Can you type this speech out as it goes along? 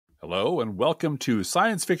Hello, and welcome to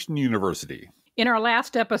Science Fiction University. In our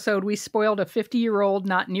last episode, we spoiled a 50-year-old,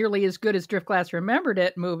 not nearly as good as Driftglass remembered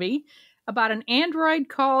it movie about an android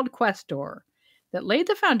called Questor that laid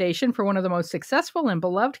the foundation for one of the most successful and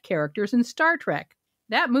beloved characters in Star Trek.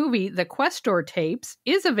 That movie, The Questor Tapes,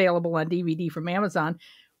 is available on DVD from Amazon.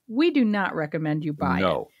 We do not recommend you buy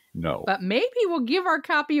it. No. But maybe we'll give our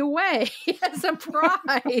copy away as a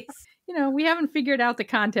prize. We haven't figured out the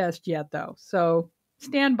contest yet, though, so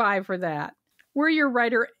stand by for that. We're your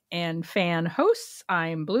writer and fan hosts.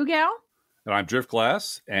 I'm Blue Gal. And I'm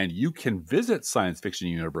Driftglass, and you can visit Science Fiction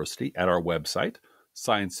University at our website,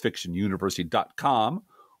 sciencefictionuniversity.com,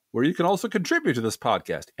 where you can also contribute to this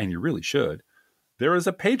podcast, and you really should. There is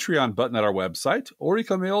a Patreon button at our website, or you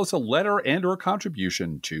can mail us a letter and or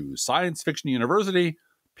contribution to Science Fiction University,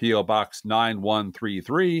 P.O. Box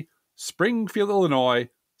 9133, Springfield, Illinois,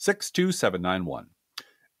 62791.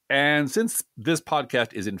 And since this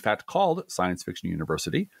podcast is in fact called Science Fiction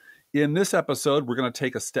University, in this episode, we're going to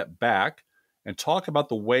take a step back and talk about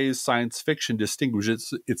the ways science fiction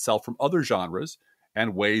distinguishes itself from other genres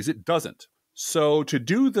and ways it doesn't. So to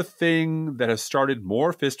do the thing that has started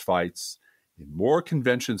more fistfights in more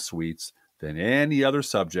convention suites than any other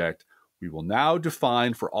subject, we will now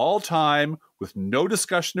define for all time, with no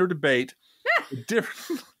discussion or debate,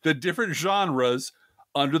 the different genres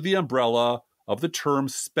under the umbrella of the term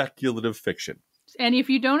speculative fiction. And if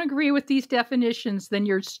you don't agree with these definitions, then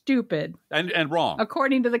you're stupid. And wrong.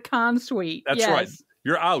 According to the con suite. That's right.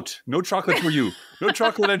 You're out. No chocolate for you. No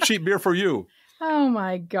chocolate and cheap beer for you. Oh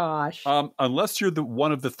my gosh. Unless you're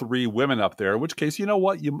one of the three women up there, in which case, you know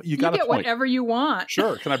what? You got a get point. Whatever you want.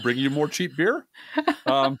 Sure. Can I bring you more cheap beer?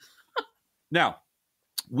 Now,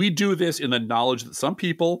 we do this in the knowledge that some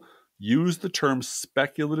people use the term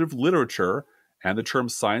speculative literature and the term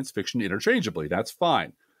science fiction interchangeably. That's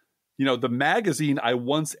fine. The magazine I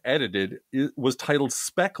once edited was titled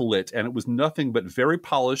Spec-Lit, and it was nothing but very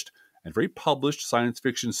polished and very published science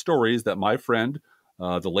fiction stories that my friend,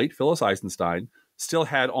 the late Phyllis Eisenstein, still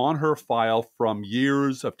had on her file from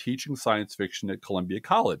years of teaching science fiction at Columbia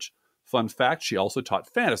College. Fun fact, she also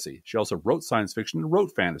taught fantasy. She also wrote science fiction and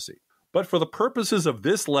wrote fantasy. But for the purposes of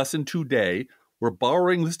this lesson today, we're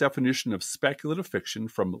borrowing this definition of speculative fiction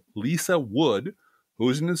from Lisa Wood, who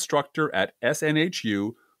is an instructor at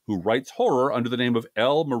SNHU who writes horror under the name of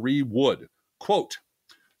L. Marie Wood. Quote,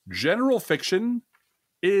 "General fiction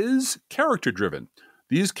is character-driven.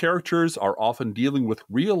 These characters are often dealing with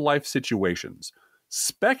real-life situations.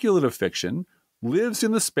 Speculative fiction lives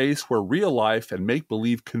in the space where real life and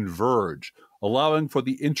make-believe converge, allowing for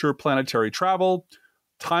the interplanetary travel,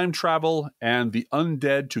 time travel, and the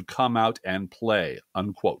undead to come out and play,"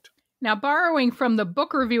 unquote. Now, borrowing from the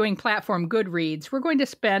book reviewing platform Goodreads, we're going to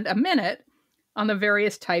spend a minute on the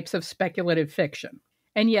various types of speculative fiction.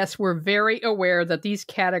 And yes, we're very aware that these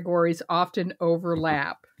categories often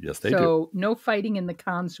overlap. Yes, they do. So no fighting in the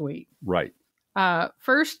con suite. Right.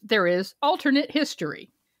 First, there is alternate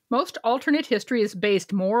history. Most alternate history is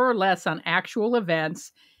based more or less on actual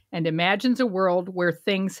events and imagines a world where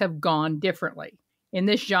things have gone differently. In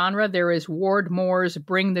this genre, there is Ward Moore's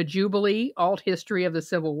Bring the Jubilee, Alt History of the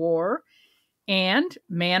Civil War, and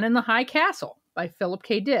Man in the High Castle by Philip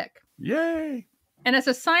K. Dick. Yay! And as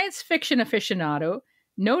a science fiction aficionado,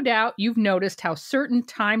 no doubt you've noticed how certain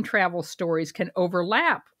time travel stories can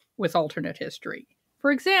overlap with alternate history.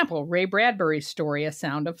 For example, Ray Bradbury's story, A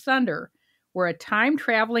Sound of Thunder, where a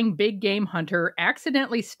time-traveling big game hunter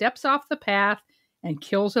accidentally steps off the path and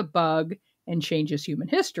kills a bug and changes human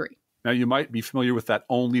history. Now, you might be familiar with that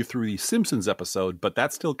only through the Simpsons episode, but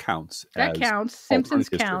that still counts. That counts. Simpsons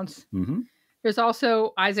counts. Mm-hmm. There's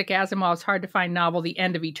also Isaac Asimov's hard-to-find novel, The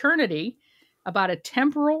End of Eternity, about a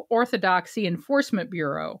temporal orthodoxy enforcement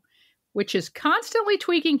bureau, which is constantly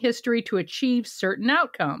tweaking history to achieve certain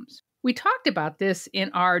outcomes. We talked about this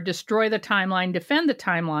in our Destroy the Timeline, Defend the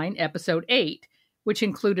Timeline, episode 8, which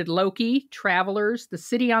included Loki, Travelers, The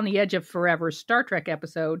City on the Edge of Forever Star Trek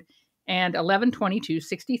episode, and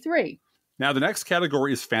 11/22/63. Now, the next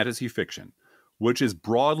category is fantasy fiction, which is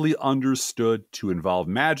broadly understood to involve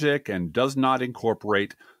magic and does not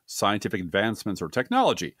incorporate scientific advancements or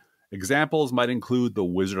technology. Examples might include The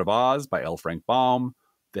Wizard of Oz by L. Frank Baum,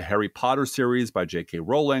 the Harry Potter series by J.K.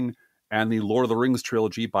 Rowling, and the Lord of the Rings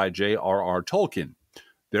trilogy by J.R.R. Tolkien.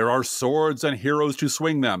 There are swords and heroes to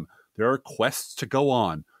swing them. There are quests to go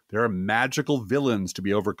on. There are magical villains to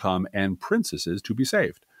be overcome and princesses to be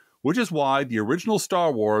saved, which is why the original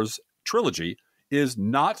Star Wars trilogy is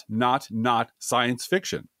not science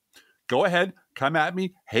fiction. Go ahead, come at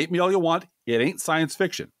me, hate me all you want. It ain't science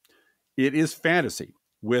fiction. It is fantasy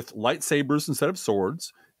with lightsabers instead of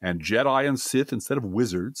swords and Jedi and Sith instead of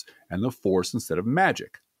wizards, and the Force instead of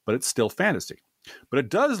magic. But it's still fantasy. But it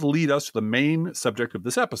does lead us to the main subject of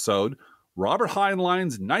this episode, Robert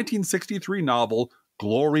Heinlein's 1963 novel,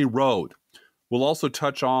 Glory Road. We'll also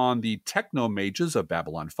touch on the Technomages of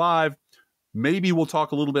Babylon 5. Maybe we'll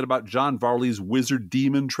talk a little bit about John Varley's Wizard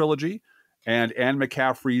Demon trilogy and Anne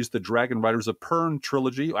McCaffrey's The Dragonriders of Pern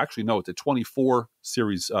trilogy. Actually, no, it's a 24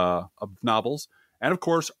 series of novels. And, of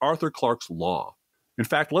course, Arthur Clarke's Law. In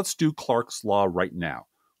fact, let's do Clarke's Law right now,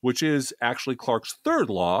 which is actually Clarke's third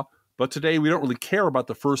law. But today we don't really care about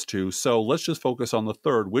the first two, so let's just focus on the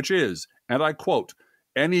third, which is, and I quote,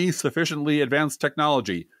 "Any sufficiently advanced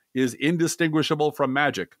technology is indistinguishable from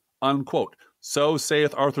magic," unquote. So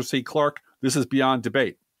saith Arthur C. Clarke. This is beyond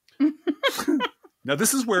debate. Now,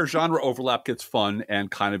 this is where genre overlap gets fun and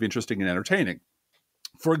kind of interesting and entertaining.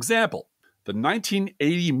 For example, the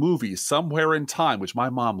 1980 movie Somewhere in Time, which my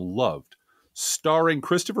mom loved, starring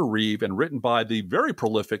Christopher Reeve and written by the very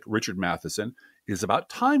prolific Richard Matheson, is about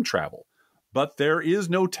time travel. But there is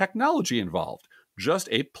no technology involved. Just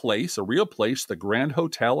a place, a real place, the Grand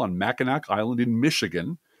Hotel on Mackinac Island in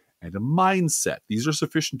Michigan, and a mindset. These are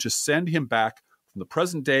sufficient to send him back from the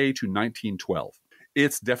present day to 1912.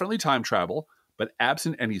 It's definitely time travel, but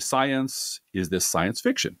absent any science, is this science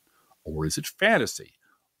fiction? Or is it fantasy?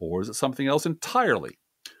 Or is it something else entirely?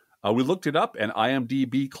 We looked it up, and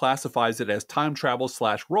IMDb classifies it as time travel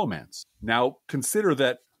 / romance. Now, consider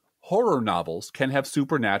that horror novels can have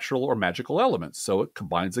supernatural or magical elements, so it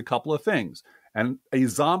combines a couple of things. And a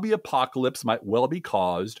zombie apocalypse might well be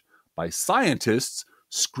caused by scientists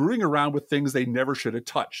screwing around with things they never should have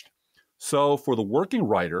touched. So for the working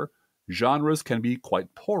writer, genres can be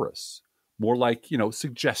quite porous, more like,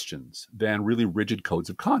 suggestions than really rigid codes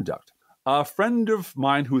of conduct. A friend of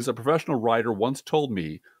mine who is a professional writer once told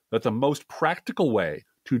me that the most practical way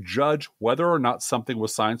to judge whether or not something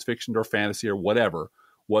was science fiction or fantasy or whatever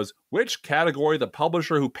was which category the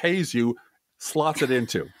publisher who pays you slots it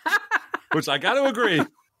into, which I got to agree.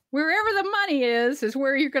 Wherever the money is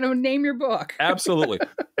where you're going to name your book. Absolutely.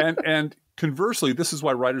 And conversely, this is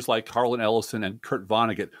why writers like Harlan Ellison and Kurt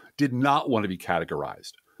Vonnegut did not want to be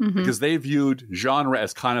categorized, because they viewed genre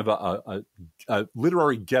as kind of a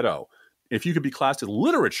literary ghetto. If you could be classed as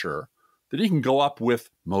literature, then you can go up with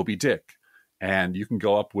Moby Dick, and you can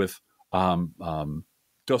go up with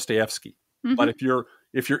Dostoevsky. But if you're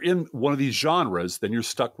in one of these genres, then you're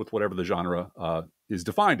stuck with whatever the genre is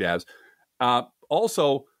defined as.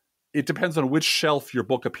 Also, it depends on which shelf your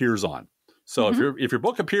book appears on. So if your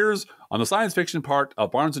book appears on the science fiction part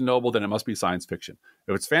of Barnes & Noble, then it must be science fiction.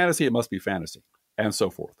 If it's fantasy, it must be fantasy, and so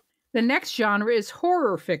forth. The next genre is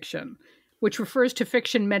horror fiction, which refers to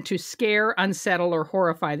fiction meant to scare, unsettle, or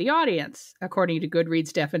horrify the audience, according to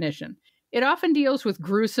Goodreads' definition. It often deals with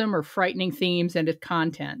gruesome or frightening themes and its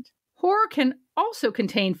content. Horror can also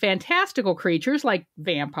contain fantastical creatures like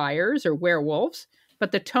vampires or werewolves,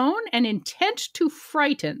 but the tone and intent to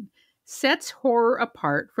frighten sets horror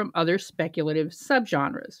apart from other speculative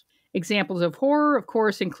subgenres. Examples of horror, of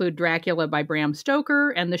course, include Dracula by Bram Stoker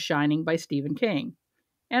and The Shining by Stephen King,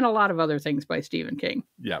 and a lot of other things by Stephen King.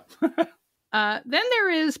 Yeah. Then there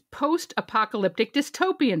is post-apocalyptic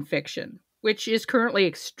dystopian fiction, which is currently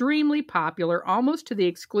extremely popular, almost to the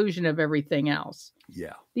exclusion of everything else.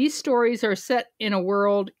 Yeah. These stories are set in a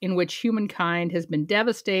world in which humankind has been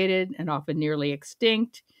devastated and often nearly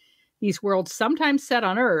extinct. These worlds, sometimes set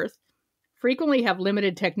on Earth, frequently have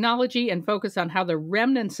limited technology and focus on how the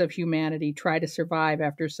remnants of humanity try to survive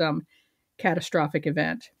after some catastrophic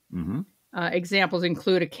event. Examples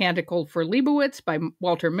include A Canticle for Leibowitz by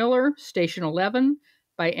Walter Miller, Station 11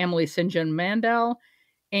 by Emily St. John Mandel,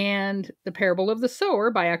 and The Parable of the Sower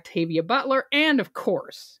by Octavia Butler, and of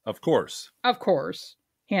course,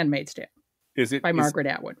 Handmaid's Tale by Margaret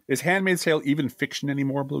Atwood. Is Handmaid's Tale even fiction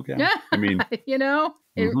anymore, Blue Gal? I mean,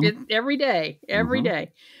 every day.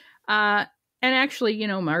 And actually,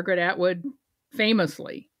 Margaret Atwood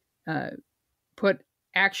famously put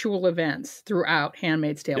actual events throughout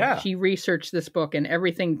Handmaid's Tale. Yeah. She researched this book, and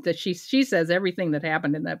everything that she says everything that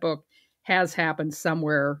happened in that book has happened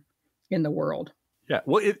somewhere in the world. Yeah,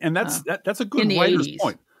 well, that's a good writer's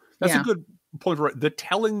point. That's a good point. The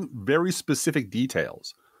telling very specific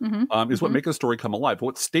details is what makes a story come alive. But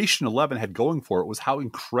what Station 11 had going for it was how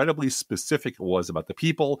incredibly specific it was about the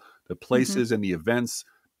people, the places, and the events,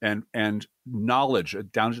 and knowledge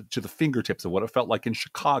down to the fingertips of what it felt like in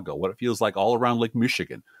Chicago, what it feels like all around Lake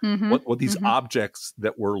Michigan, what these objects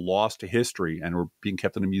that were lost to history and were being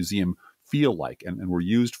kept in a museum feel like and were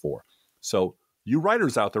used for. So you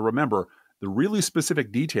writers out there, remember, the really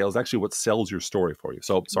specific detail is actually what sells your story for you.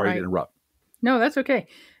 So sorry to interrupt. No, that's okay.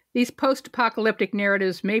 These post-apocalyptic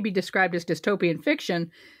narratives may be described as dystopian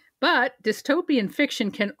fiction, but dystopian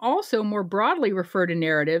fiction can also more broadly refer to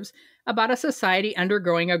narratives about a society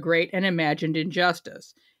undergoing a great and imagined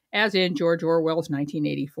injustice, as in George Orwell's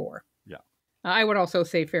 1984. Yeah. I would also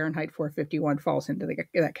say Fahrenheit 451 falls into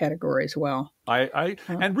that category as well.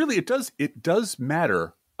 And really, it does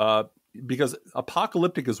matter because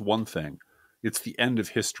apocalyptic is one thing. It's the end of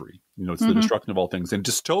history. It's the destruction of all things. And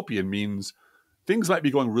dystopian means things might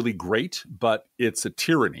be going really great, but it's a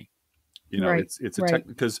tyranny. It's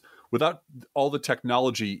because without all the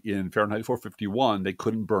technology in Fahrenheit 451, they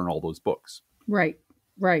couldn't burn all those books. Right.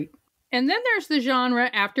 And then there's the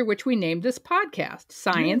genre after which we named this podcast,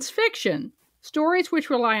 science fiction. Stories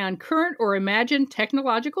which rely on current or imagined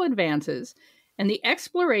technological advances and the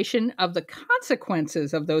exploration of the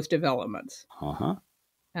consequences of those developments.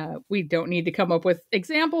 We don't need to come up with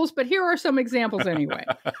examples, but here are some examples anyway.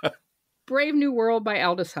 Brave New World by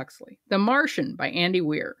Aldous Huxley. The Martian by Andy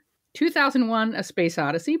Weir. 2001, A Space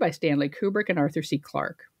Odyssey by Stanley Kubrick and Arthur C.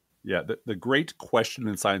 Clarke. Yeah, the great question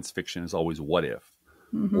in science fiction is always what if,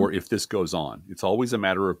 or if this goes on. It's always a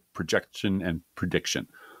matter of projection and prediction.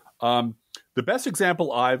 The best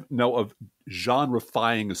example I know of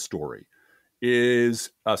genrefying a story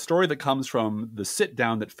is a story that comes from the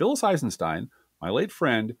sit-down that Phyllis Eisenstein, my late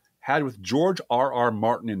friend, had with George R.R.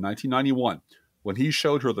 Martin in 1991 when he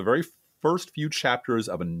showed her the very first few chapters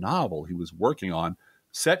of a novel he was working on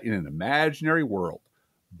set in an imaginary world.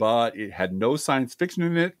 But it had no science fiction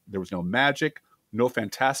in it. There was no magic, no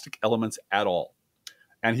fantastic elements at all.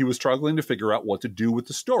 And he was struggling to figure out what to do with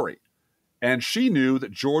the story. And she knew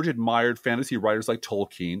that George admired fantasy writers like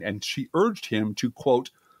Tolkien, and she urged him to, quote,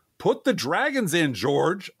 put the dragons in,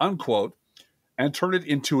 George, unquote, and turn it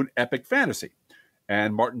into an epic fantasy.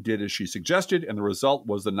 And Martin did as she suggested, and the result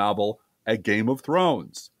was the novel A Game of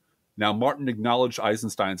Thrones. Now, Martin acknowledged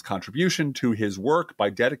Eisenstein's contribution to his work by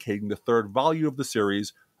dedicating the third volume of the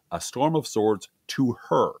series, A Storm of Swords, to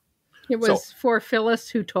her. It was for Phyllis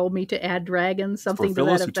who told me to add dragons, something to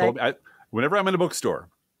that effect. Who told me, whenever I'm in a bookstore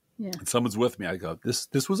and someone's with me, I go,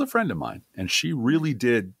 this was a friend of mine. And she really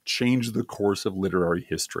did change the course of literary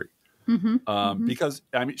history. Because,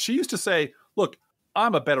 she used to say, look,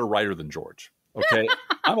 I'm a better writer than George. Okay.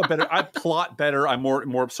 I plot better. I'm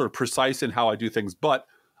more sort of precise in how I do things, but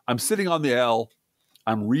I'm sitting on the L,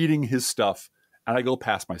 I'm reading his stuff, and I go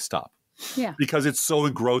past my stop. Yeah. Because it's so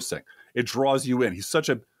engrossing. It draws you in. He's such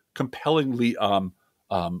a compellingly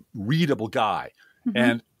readable guy.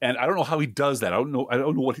 And I don't know how he does that. I don't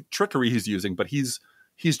know what trickery he's using, but he's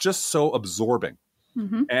just so absorbing.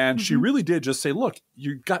 And she really did just say, look,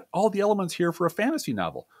 you got all the elements here for a fantasy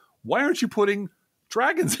novel. Why aren't you putting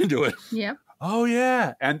dragons into it? Yep. Oh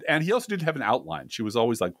yeah. And he also did have an outline. She was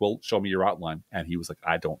always like, well, show me your outline. And he was like,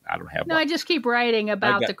 I don't have one. No, I just keep writing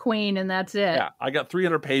about the queen and that's it. Yeah. I got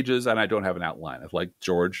 300 pages and I don't have an outline. It's like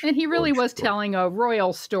George. And he really was telling a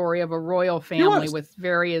royal story of a royal family with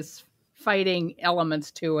various fighting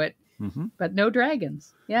elements to it, but no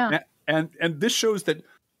dragons. Yeah. And this shows that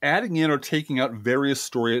adding in or taking out various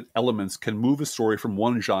story elements can move a story from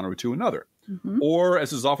one genre to another. Or,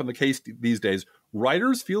 as is often the case these days,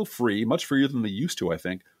 writers feel free, much freer than they used to, I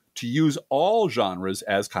think, to use all genres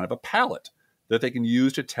as kind of a palette that they can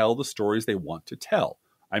use to tell the stories they want to tell.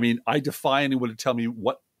 I mean, I defy anyone to tell me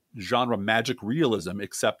what genre magic realism,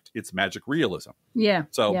 except it's magic realism. Yeah.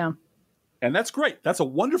 And that's great. That's a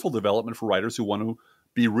wonderful development for writers who want to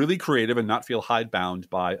be really creative and not feel hidebound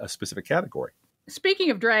by a specific category. Speaking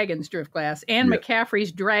of dragons, Driftglass, Anne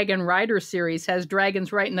McCaffrey's Dragonriders series has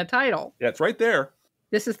dragons right in the title. Yeah, it's right there.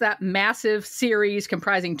 This is that massive series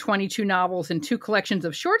comprising 22 novels and 2 collections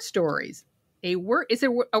of short stories. Is it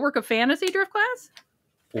a work of fantasy, Driftglass?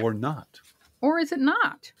 Or not. Or is it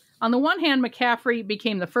not? On the one hand, McCaffrey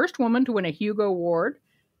became the first woman to win a Hugo Award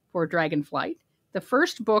for Dragonflight, the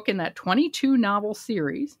first book in that 22-novel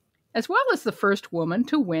series, as well as the first woman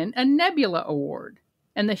to win a Nebula Award.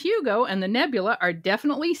 And the Hugo and the Nebula are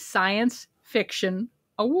definitely science fiction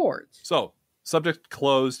awards. So, subject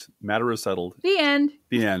closed, matter is settled. The end.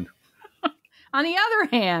 The end. On the other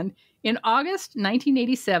hand, in August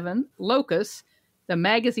 1987, Locus, the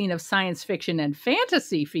magazine of science fiction and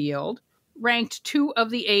fantasy field, ranked 2 of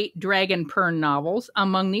the 8 Dragon Pern novels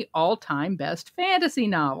among the all-time best fantasy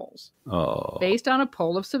novels. Oh. Based on a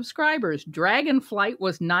poll of subscribers, Dragonflight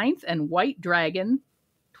was 9th and White Dragon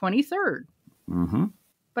 23rd.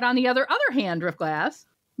 But on the other hand, Driftglass,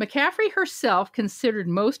 McCaffrey herself considered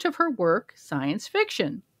most of her work science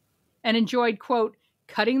fiction and enjoyed, quote,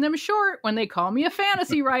 cutting them short when they call me a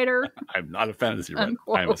fantasy writer. I'm not a fantasy writer.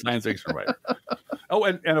 Unquote. I'm a science fiction writer. Oh,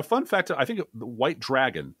 and a fun fact, I think the White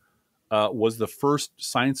Dragon was the first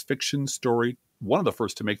science fiction story, one of the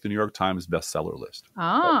first to make the New York Times bestseller list.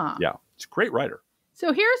 Ah. So, yeah, it's a great writer.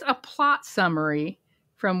 So here's a plot summary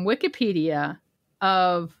from Wikipedia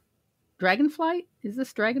of Dragonflight. Is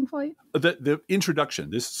this Dragonflight? The introduction.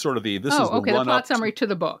 This is sort of the the plot summary to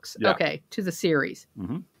the books. Yeah. Okay, to the series.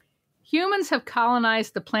 Mm-hmm. Humans have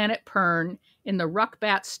colonized the planet Pern in the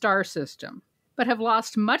Ruckbat star system, but have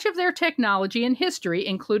lost much of their technology and history,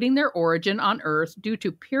 including their origin on Earth, due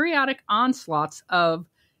to periodic onslaughts of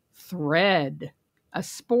thread, a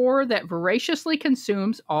spore that voraciously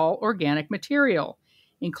consumes all organic material,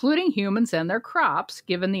 including humans and their crops,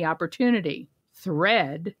 given the opportunity.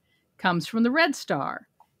 Thread comes from the red star,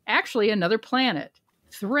 actually another planet.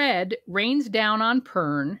 Thread rains down on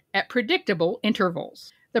Pern at predictable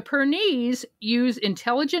intervals. The Pernese use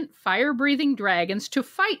intelligent, fire-breathing dragons to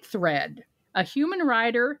fight Thread. A human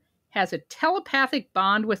rider has a telepathic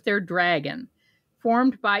bond with their dragon,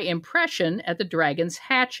 formed by impression at the dragon's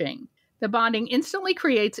hatching. The bonding instantly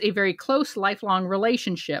creates a very close, lifelong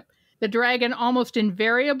relationship. The dragon almost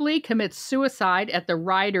invariably commits suicide at the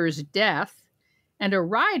rider's death, and a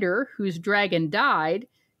rider whose dragon died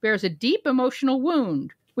bears a deep emotional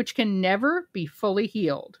wound, which can never be fully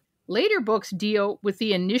healed. Later books deal with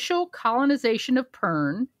the initial colonization of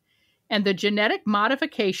Pern and the genetic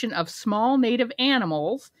modification of small native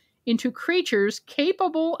animals into creatures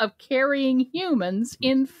capable of carrying humans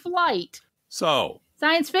in flight. So,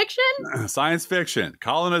 science fiction? Science fiction,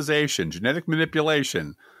 colonization, genetic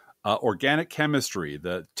manipulation, organic chemistry.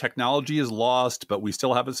 The technology is lost, but we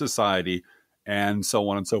still have a society, and so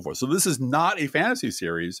on and so forth. So this is not a fantasy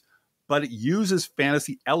series, but it uses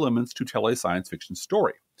fantasy elements to tell a science fiction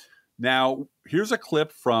story. Now, here's a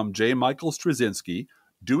clip from J. Michael Straczynski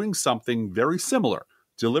doing something very similar,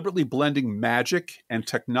 deliberately blending magic and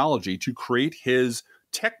technology to create his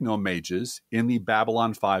Technomages in the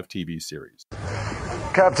Babylon 5 TV series.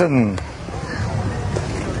 Captain,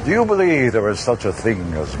 do you believe there is such a thing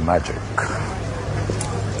as magic?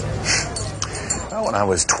 Well, when I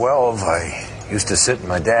was 12, I used to sit in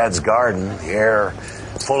my dad's garden, the air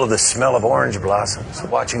full of the smell of orange blossoms,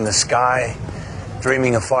 watching the sky,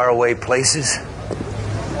 dreaming of faraway places.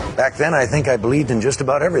 Back then, I think I believed in just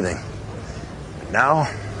about everything. But now,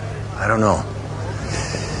 I don't know.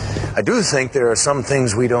 I do think there are some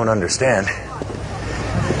things we don't understand.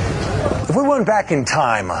 If we went back in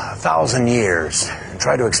time 1,000 years and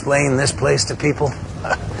tried to explain this place to people,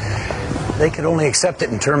 they could only accept it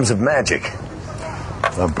in terms of magic.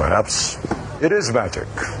 Then perhaps it is magic.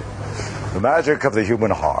 The magic of the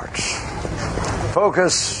human heart.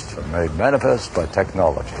 Focused and made manifest by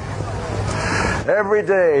technology. Every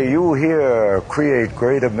day you here create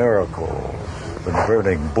greater miracles than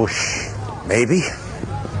burning bush. Maybe.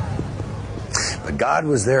 But God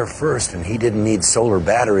was there first, and he didn't need solar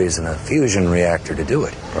batteries and a fusion reactor to do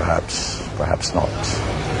it. Perhaps, perhaps not.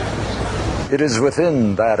 It is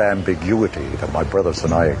within that ambiguity that my brothers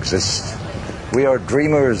and I exist. We are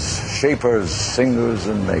dreamers, shapers, singers,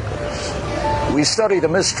 and makers. We study the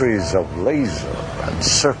mysteries of laser and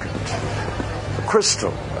circuit,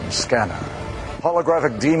 crystal and scanner,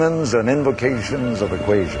 holographic demons and invocations of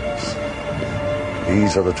equations.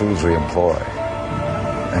 These are the tools we employ,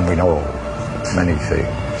 and we know many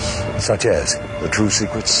things. Such as? The true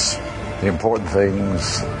secrets, the important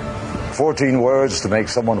things. 14 words to make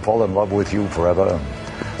someone fall in love with you forever.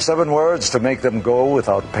 7 words to make them go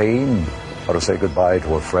without pain. How to say goodbye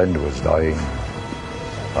to a friend who is dying.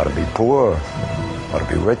 How to be poor. How to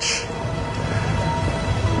be rich.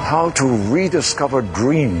 How to rediscover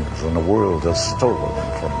dreams when the world has stolen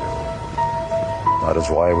them from you. That is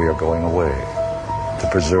why we are going away, to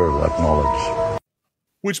preserve that knowledge.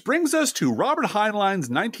 Which brings us to Robert Heinlein's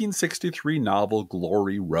 1963 novel,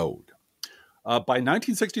 Glory Road. By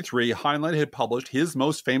 1963, Heinlein had published his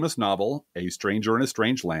most famous novel, A Stranger in a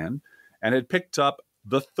Strange Land, and had picked up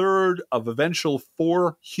the third of eventual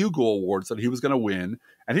 4 Hugo Awards that he was going to win,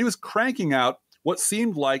 and he was cranking out what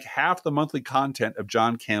seemed like half the monthly content of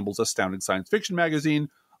John Campbell's astounding science fiction magazine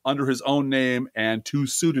under his own name and 2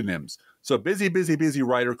 pseudonyms. So busy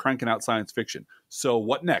writer cranking out science fiction. So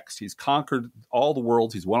what next? He's conquered all the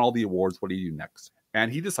worlds. He's won all the awards. What do you do next?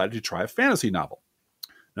 And he decided to try a fantasy novel.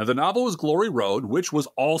 Now, the novel was Glory Road, which was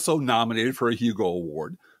also nominated for a Hugo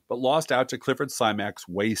Award, but lost out to Clifford Simak's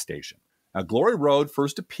Way Station. Now, Glory Road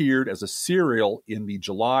first appeared as a serial in the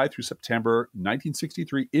July through September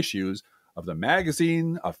 1963 issues of the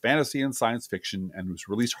magazine of fantasy and science fiction, and was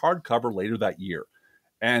released hardcover later that year.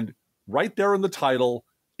 And right there in the title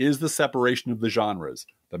is the separation of the genres,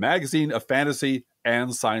 the magazine of fantasy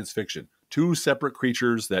and science fiction, 2 separate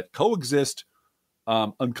creatures that coexist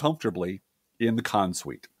uncomfortably in the con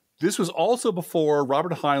suite. This was also before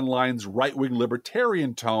Robert Heinlein's right-wing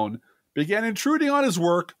libertarian tone began intruding on his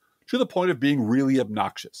work to the point of being really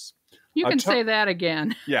obnoxious. You can say that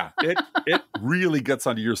again. Yeah, it really gets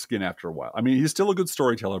under your skin after a while. I mean, he's still a good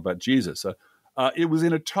storyteller, but Jesus. It was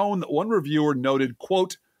in a tone that one reviewer noted,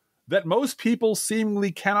 quote, that most people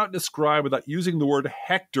seemingly cannot describe without using the word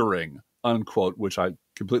hectoring, unquote, which I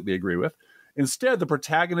completely agree with. Instead, the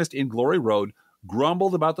protagonist in Glory Road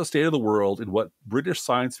grumbled about the state of the world in what British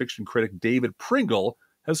science fiction critic David Pringle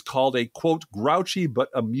has called a, quote, grouchy but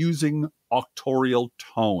amusing auctorial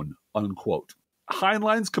tone, unquote.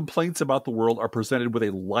 Heinlein's complaints about the world are presented with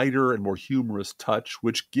a lighter and more humorous touch,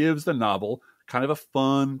 which gives the novel kind of a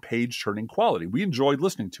fun, page-turning quality. We enjoyed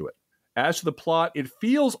listening to it. As to the plot, it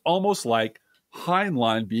feels almost like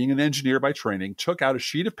Heinlein, being an engineer by training, took out a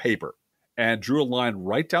sheet of paper and drew a line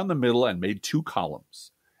right down the middle and made 2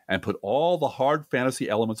 columns and put all the hard fantasy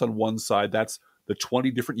elements on one side. That's the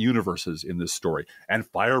 20 different universes in this story, and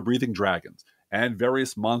fire-breathing dragons, and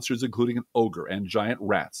various monsters, including an ogre and giant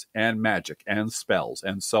rats and magic and spells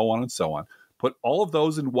and so on and so on. Put all of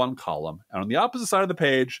those in one column, and on the opposite side of the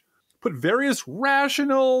page, put various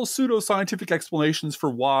rational pseudoscientific explanations for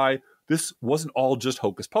why this wasn't all just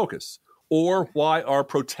hocus pocus, or why our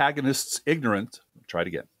protagonists' ignorance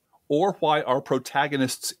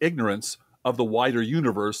of the wider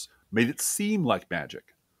universe made it seem like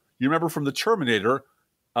magic. You remember from the Terminator,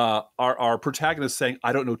 our protagonist saying,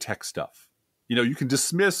 I don't know tech stuff. You know, you can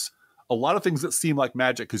dismiss a lot of things that seem like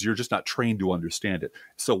magic because you're just not trained to understand it.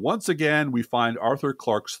 So once again, we find Arthur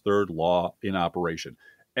Clarke's third law in operation.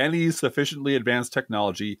 Any sufficiently advanced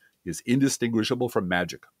technology is indistinguishable from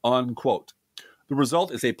magic, unquote. The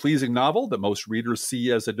result is a pleasing novel that most readers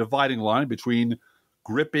see as a dividing line between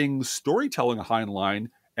gripping storytelling Heinlein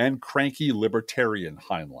and cranky libertarian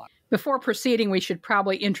Heinlein. Before proceeding, we should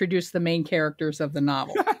probably introduce the main characters of the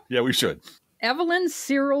novel. Yeah, we should. Evelyn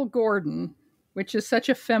Cyril Gordon, which is such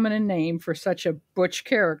a feminine name for such a butch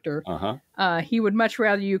character. He would much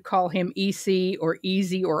rather you call him EC or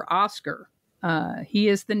Easy or Oscar. He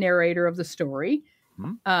is the narrator of the story.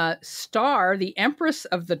 Star, the Empress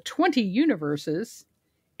of the 20 Universes,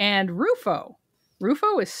 and Rufo.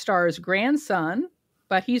 Rufo is Star's grandson,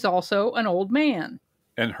 but he's also an old man.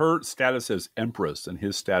 And her status as Empress and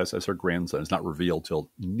his status as her grandson is not revealed till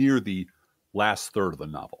near the last third of the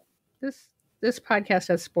novel. This podcast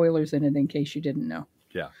has spoilers in it, in case you didn't know.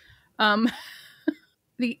 Yeah.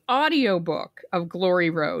 The audiobook of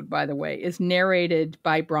Glory Road, by the way, is narrated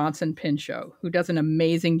by Bronson Pinchot, who does an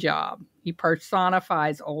amazing job. He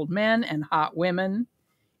personifies old men and hot women,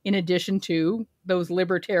 in addition to those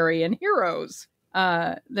libertarian heroes.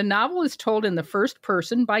 The novel is told in the first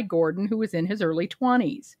person by Gordon, who is in his early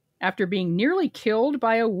 20s. After being nearly killed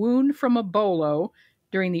by a wound from a bolo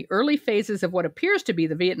during the early phases of what appears to be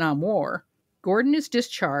the Vietnam War, Gordon is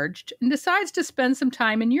discharged and decides to spend some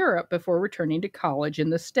time in Europe before returning to college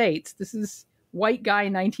in the States. This is white guy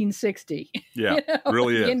 1960. Yeah,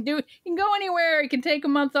 really is. He can go anywhere. He can take a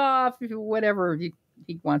month off, whatever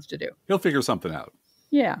he wants to do. He'll figure something out.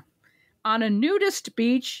 Yeah. On a nudist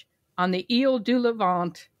beach on the Ile du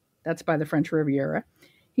Levant, that's by the French Riviera,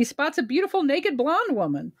 he spots a beautiful naked blonde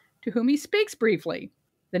woman to whom he speaks briefly.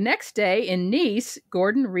 The next day in Nice,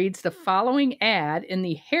 Gordon reads the following ad in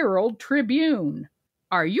the Herald Tribune.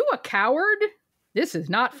 Are you a coward? This is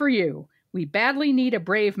not for you. We badly need a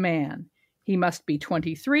brave man. He must be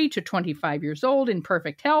 23 to 25 years old, in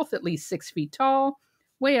perfect health, at least 6 feet tall,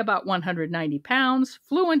 weigh about 190 pounds,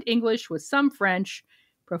 fluent English with some French,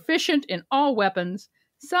 proficient in all weapons,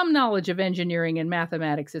 some knowledge of engineering and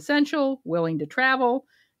mathematics essential, willing to travel,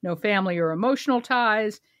 no family or emotional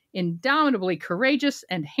ties, indomitably courageous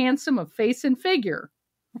and handsome of face and figure.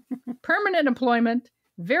 Permanent employment,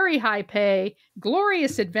 very high pay,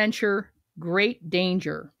 glorious adventure, great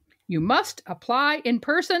danger. You must apply in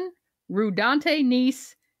person, Rue Dante,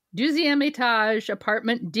 Nice, 12e étage,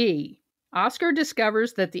 apartment D. Oscar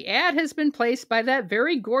discovers that the ad has been placed by that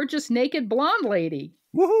very gorgeous naked blonde lady.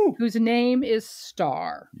 Woohoo! Whose name is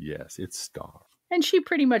Star. Yes, it's Star. And she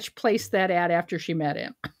pretty much placed that ad after she met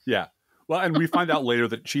him. Yeah. Well, and we find out later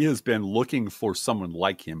that she has been looking for someone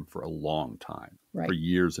like him for a long time, right. For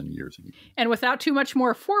years and years and years. And without too much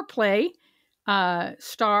more foreplay,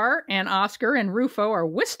 Star and Oscar and Rufo are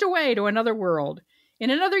whisked away to another world, in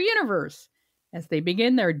another universe, as they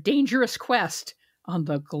begin their dangerous quest on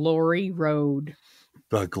the Glory Road.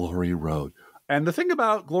 The Glory Road. And the thing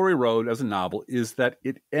about Glory Road as a novel is that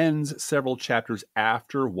it ends several chapters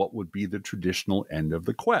after what would be the traditional end of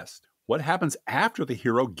the quest. What happens after the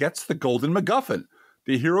hero gets the golden MacGuffin?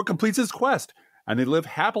 The hero completes his quest, and they live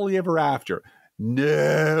happily ever after.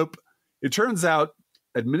 Nope. It turns out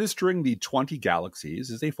administering the 20 galaxies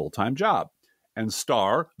is a full-time job. And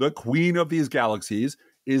Star, the queen of these galaxies,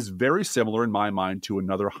 is very similar in my mind to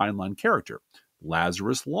another Heinlein character,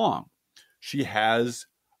 Lazarus Long. She has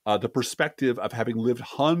the perspective of having lived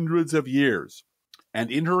hundreds of years. And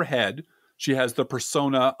in her head, she has the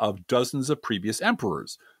persona of dozens of previous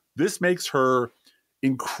emperors. This makes her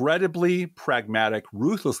incredibly pragmatic,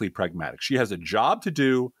 ruthlessly pragmatic. She has a job to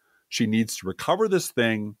do. She needs to recover this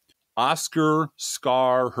thing. Oscar,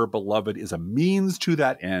 Scar, her beloved, is a means to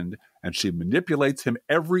that end, and she manipulates him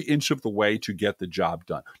every inch of the way to get the job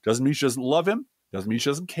done. Doesn't mean she doesn't love him, doesn't mean she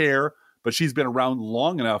doesn't care, but she's been around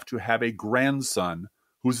long enough to have a grandson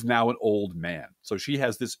who's now an old man. So she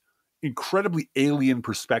has this incredibly alien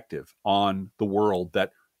perspective on the world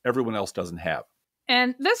that everyone else doesn't have.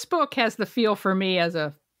 And this book has the feel for me as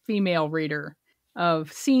a female reader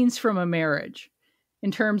of scenes from a marriage, in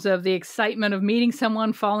terms of the excitement of meeting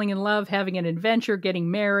someone, falling in love, having an adventure, getting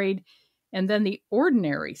married, and then the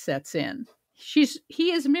ordinary sets in.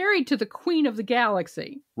 He is married to the queen of the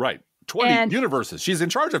galaxy. Right. 20 universes. She's in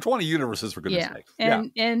charge of 20 universes, for goodness sake.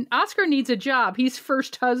 And Oscar needs a job. He's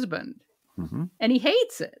first husband. Mm-hmm. And he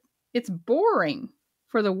hates it. It's boring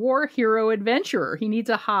for the war hero adventurer. He needs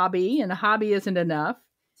a hobby, and a hobby isn't enough.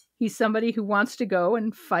 He's somebody who wants to go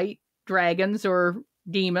and fight dragons or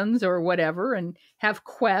demons or whatever and have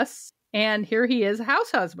quests. And here he is, a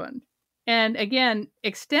house husband. And again,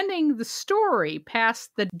 extending the story past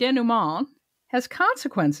the denouement has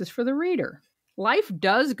consequences for the reader. Life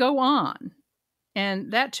does go on.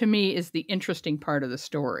 And that, to me, is the interesting part of the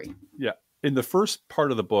story. Yeah. In the first part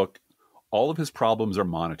of the book, all of his problems are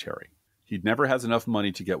monetary. He never has enough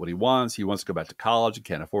money to get what he wants. He wants to go back to college. He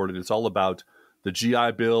can't afford it. It's all about the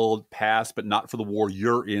GI Bill passed, but not for the war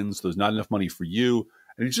you're in, so there's not enough money for you.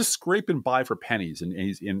 And he's just scraping by for pennies. And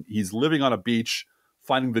he's living on a beach,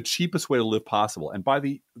 finding the cheapest way to live possible. And by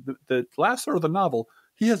the last third of the novel,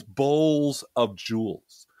 he has bowls of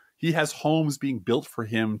jewels. He has homes being built for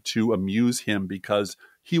him to amuse him because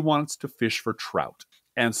he wants to fish for trout.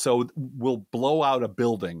 And so we'll blow out a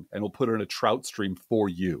building and we'll put it in a trout stream for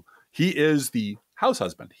you. He is the house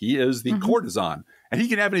husband. He is the courtesan. And he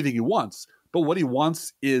can have anything he wants. But what he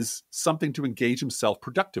wants is something to engage himself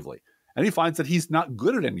productively. And he finds that he's not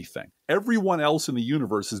good at anything. Everyone else in the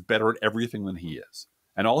universe is better at everything than he is.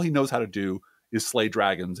 And all he knows how to do is slay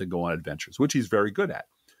dragons and go on adventures, which he's very good at.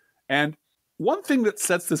 And one thing that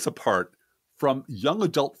sets this apart from young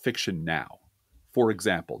adult fiction now, for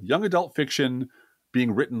example, young adult fiction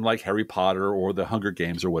being written like Harry Potter or the Hunger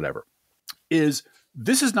Games or whatever, is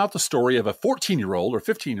this is not the story of a 14-year-old or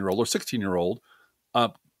 15-year-old or 16-year-old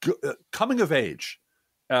coming of age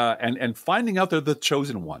and finding out they're the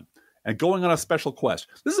chosen one and going on a special quest.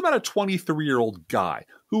 This is about a 23-year-old guy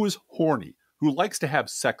who is horny, who likes to have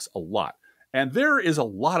sex a lot. And there is a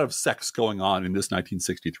lot of sex going on in this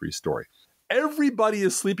 1963 story. Everybody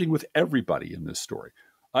is sleeping with everybody in this story.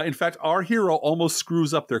 In fact, our hero almost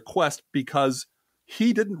screws up their quest because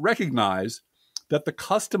he didn't recognize that the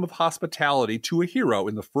custom of hospitality to a hero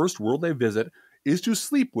in the first world they visit is to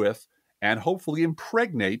sleep with and hopefully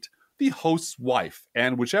impregnate the host's wife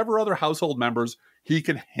and whichever other household members he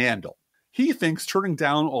can handle. He thinks turning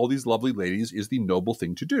down all these lovely ladies is the noble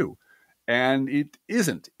thing to do. And it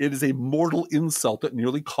isn't. It is a mortal insult that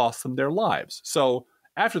nearly costs them their lives. So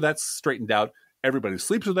after that's straightened out, everybody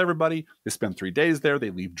sleeps with everybody. They spend 3 days there.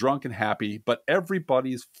 They leave drunk and happy, but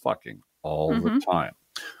everybody's fucking all the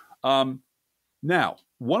time. Now,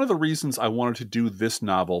 one of the reasons I wanted to do this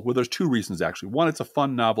novel, well, there's two reasons actually. One, it's a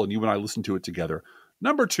fun novel and you and I listened to it together.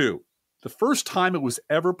 Number two, the first time it was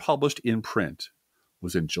ever published in print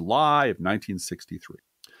was in July of 1963.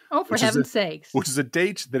 Oh, for heaven's sakes. Which is a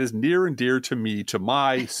date that is near and dear to me, to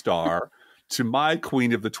my star, to my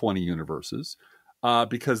queen of the 20 universes,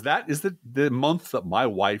 because that is the month that my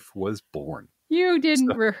wife was born. You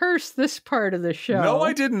didn't rehearse this part of the show. No,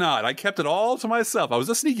 I did not. I kept it all to myself. I was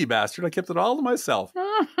a sneaky bastard. I kept it all to myself.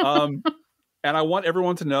 And I want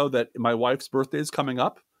everyone to know that my wife's birthday is coming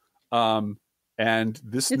up. And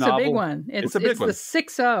this novel... It's a big one. It's a big one. It's the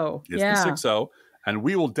 6-0. It's the 6-0. And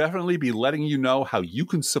we will definitely be letting you know how you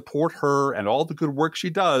can support her and all the good work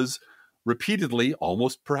she does repeatedly,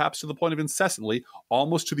 almost perhaps to the point of incessantly,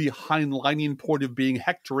 almost to the Heinleinian point of being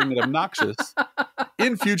hectoring and obnoxious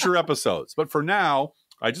in future episodes. But for now,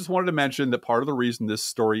 I just wanted to mention that part of the reason this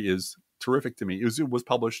story is terrific to me is it was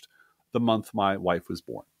published the month my wife was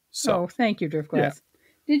born. So, thank you, Driftglass. Yeah.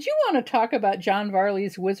 Did you want to talk about John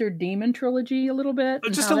Varley's Wizard Demon trilogy a little bit?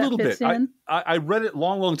 Just a little bit. I read it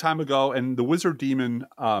long time ago, and the Wizard Demon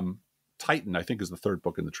Titan, I think, is the third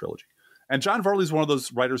book in the trilogy. And John Varley is one of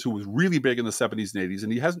those writers who was really big in the 70s and 80s,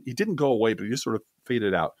 and he didn't go away, but he just sort of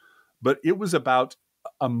faded out. But it was about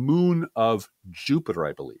a moon of Jupiter,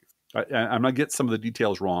 I believe. I'm going to get some of the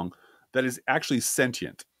details wrong. That is actually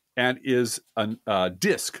sentient and is a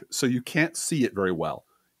disk, so you can't see it very well.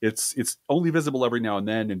 It's only visible every now and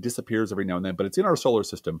then and disappears every now and then, but it's in our solar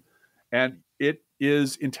system, and it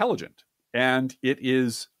is intelligent, and it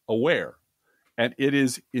is aware, and it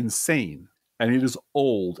is insane, and it is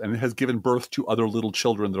old, and it has given birth to other little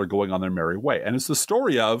children that are going on their merry way. And it's the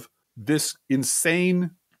story of this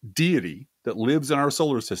insane deity that lives in our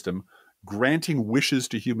solar system granting wishes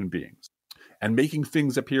to human beings and making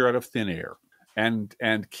things appear out of thin air and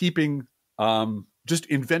keeping just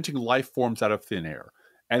inventing life forms out of thin air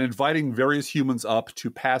and inviting various humans up to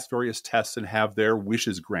pass various tests and have their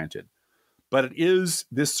wishes granted. But it is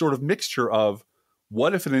this sort of mixture of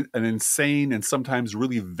what if an insane and sometimes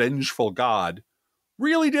really vengeful God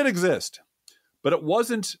really did exist, but it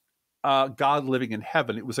wasn't God living in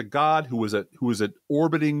heaven. It was a God who was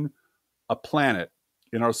orbiting a planet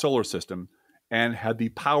in our solar system and had the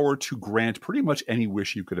power to grant pretty much any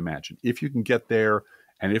wish you could imagine. If you can get there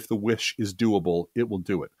and if the wish is doable, it will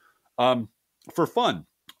do it. For fun,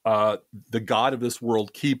 the God of this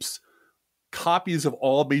world keeps copies of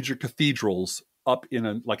all major cathedrals up in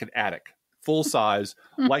an attic, full size,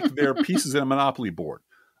 like they're pieces in a Monopoly board.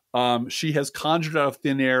 She has conjured out of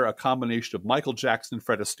thin air a combination of Michael Jackson and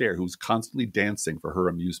Fred Astaire, who's constantly dancing for her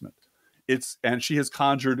amusement. And she has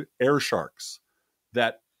conjured air sharks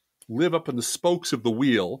that live up in the spokes of the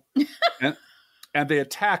wheel, and they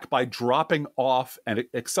attack by dropping off and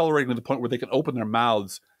accelerating to the point where they can open their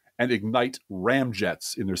mouths and ignite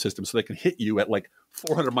ramjets in their system so they can hit you at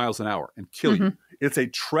 400 miles an hour and kill you. It's a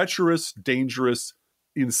treacherous, dangerous,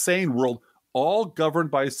 insane world, all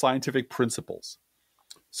governed by scientific principles.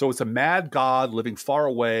 So it's a mad God living far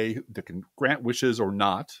away that can grant wishes or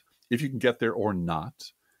not, if you can get there or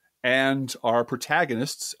not. And our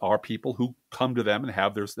protagonists are people who come to them and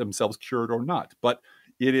have themselves cured or not. But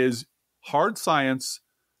it is hard science,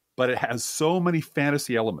 but it has so many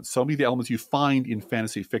fantasy elements, so many of the elements you find in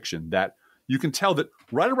fantasy fiction that you can tell that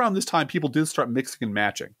right around this time, people did start mixing and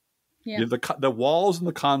matching. Yeah. The walls in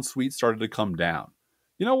the con suite started to come down.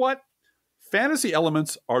 You know what? Fantasy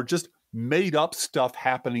elements are just made up stuff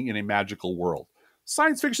happening in a magical world.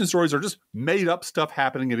 Science fiction stories are just made up stuff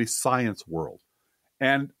happening in a science world.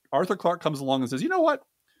 And Arthur Clarke comes along and says, you know what?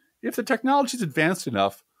 If the technology is advanced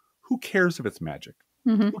enough, who cares if it's magic?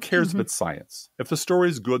 Who cares if it's science? If the story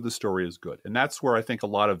is good, the story is good. And that's where I think a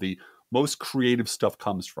lot of the most creative stuff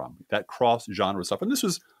comes from, that cross-genre stuff. And this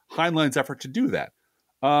was Heinlein's effort to do that.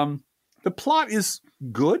 The plot is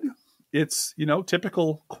good. It's,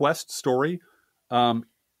 typical quest story. I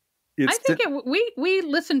think we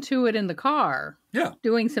listened to it in the car,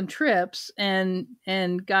 doing some trips and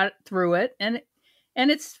got through it, and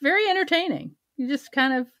it's very entertaining. You just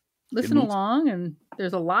kind of listen along, and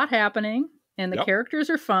there's a lot happening, and the characters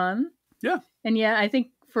are fun. Yeah, and I think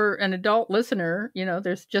for an adult listener,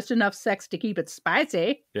 there's just enough sex to keep it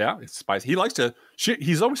spicy. Yeah, it's spicy. He likes to.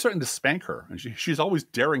 He's always starting to spank her, and she's always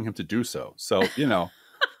daring him to do so. So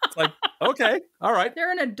it's like, okay, all right.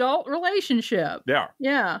 They're an adult relationship. They are.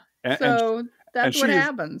 Yeah. So that's what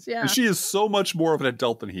happens. Yeah. And she is so much more of an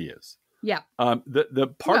adult than he is. Yeah.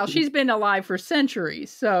 The part. Well, she's been alive for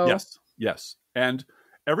centuries. So yes. And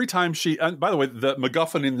every time and by the way, the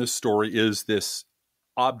MacGuffin in this story is this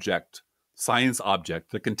science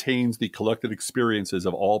object that contains the collected experiences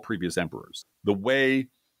of all previous emperors. The way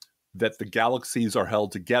that the galaxies are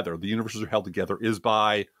held together, the universes are held together, is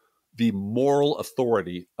by the moral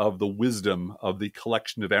authority of the wisdom of the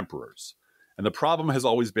collection of emperors. And the problem has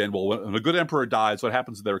always been, well, when a good emperor dies, what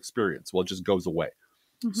happens to their experience? Well, it just goes away.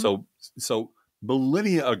 So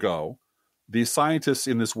millennia ago, the scientists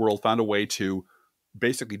in this world found a way to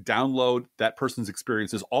basically download that person's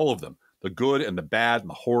experiences, all of them, the good and the bad and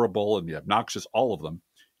the horrible and the obnoxious, all of them,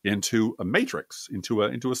 into a matrix,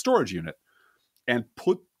 into a storage unit, and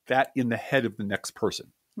put that in the head of the next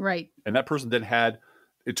person. Right. And that person then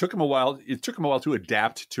it took them a while to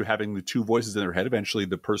adapt to having the two voices in their head. Eventually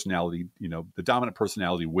the personality, the dominant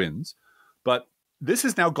personality wins. But this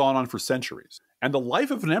has now gone on for centuries. And the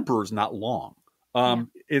life of an emperor is not long.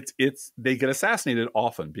 They get assassinated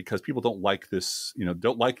often because people don't like this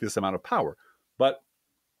amount of power. But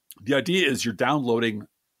the idea is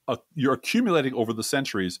you're accumulating over the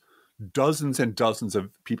centuries dozens and dozens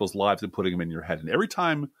of people's lives and putting them in your head. And every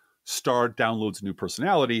time Star downloads a new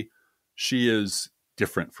personality, she is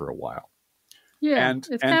different for a while. Yeah, and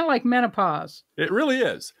it's kind of like menopause. It really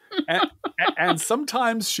is. And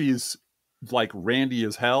sometimes she's like randy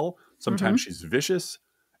as hell. Sometimes she's vicious.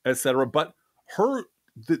 etc. But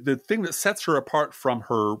the thing that sets her apart from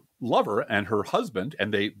her lover and her husband,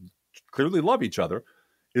 and they clearly love each other,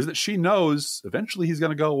 is that she knows eventually he's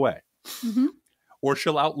going to go away, or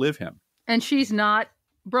she'll outlive him. And she's not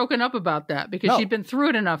broken up about that because she'd been through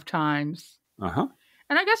it enough times. Uh-huh.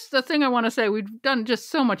 And I guess the thing I want to say, we've done just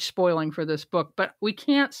so much spoiling for this book, but we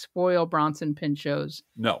can't spoil Bronson Pinchot's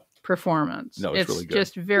performance. No, it's really good.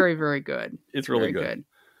 Just very, very good. It's really good.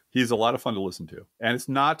 He's a lot of fun to listen to. And it's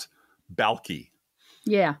not balky.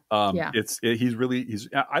 Yeah. He's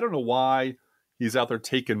I don't know why he's out there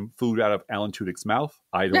taking food out of Alan Tudyk's mouth.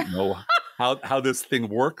 I don't know how this thing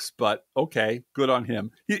works, but okay, good on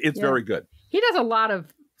him. It's very good. He does a lot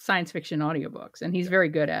of science fiction audiobooks, and he's very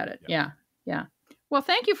good at it. Yeah. Well,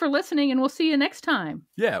 thank you for listening, and we'll see you next time.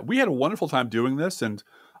 Yeah, we had a wonderful time doing this, and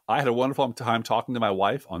I had a wonderful time talking to my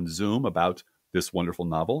wife on Zoom about this wonderful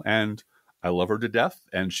novel, and I love her to death,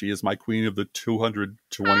 and she is my queen of the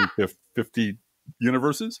 250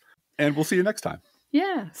 universes, and we'll see you next time.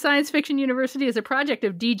 Yeah. Science Fiction University is a project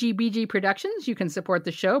of DGBG Productions. You can support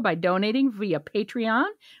the show by donating via Patreon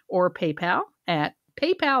or PayPal at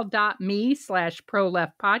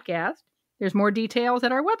paypal.me/proleftpodcast. There's more details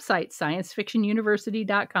at our website,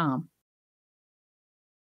 sciencefictionuniversity.com.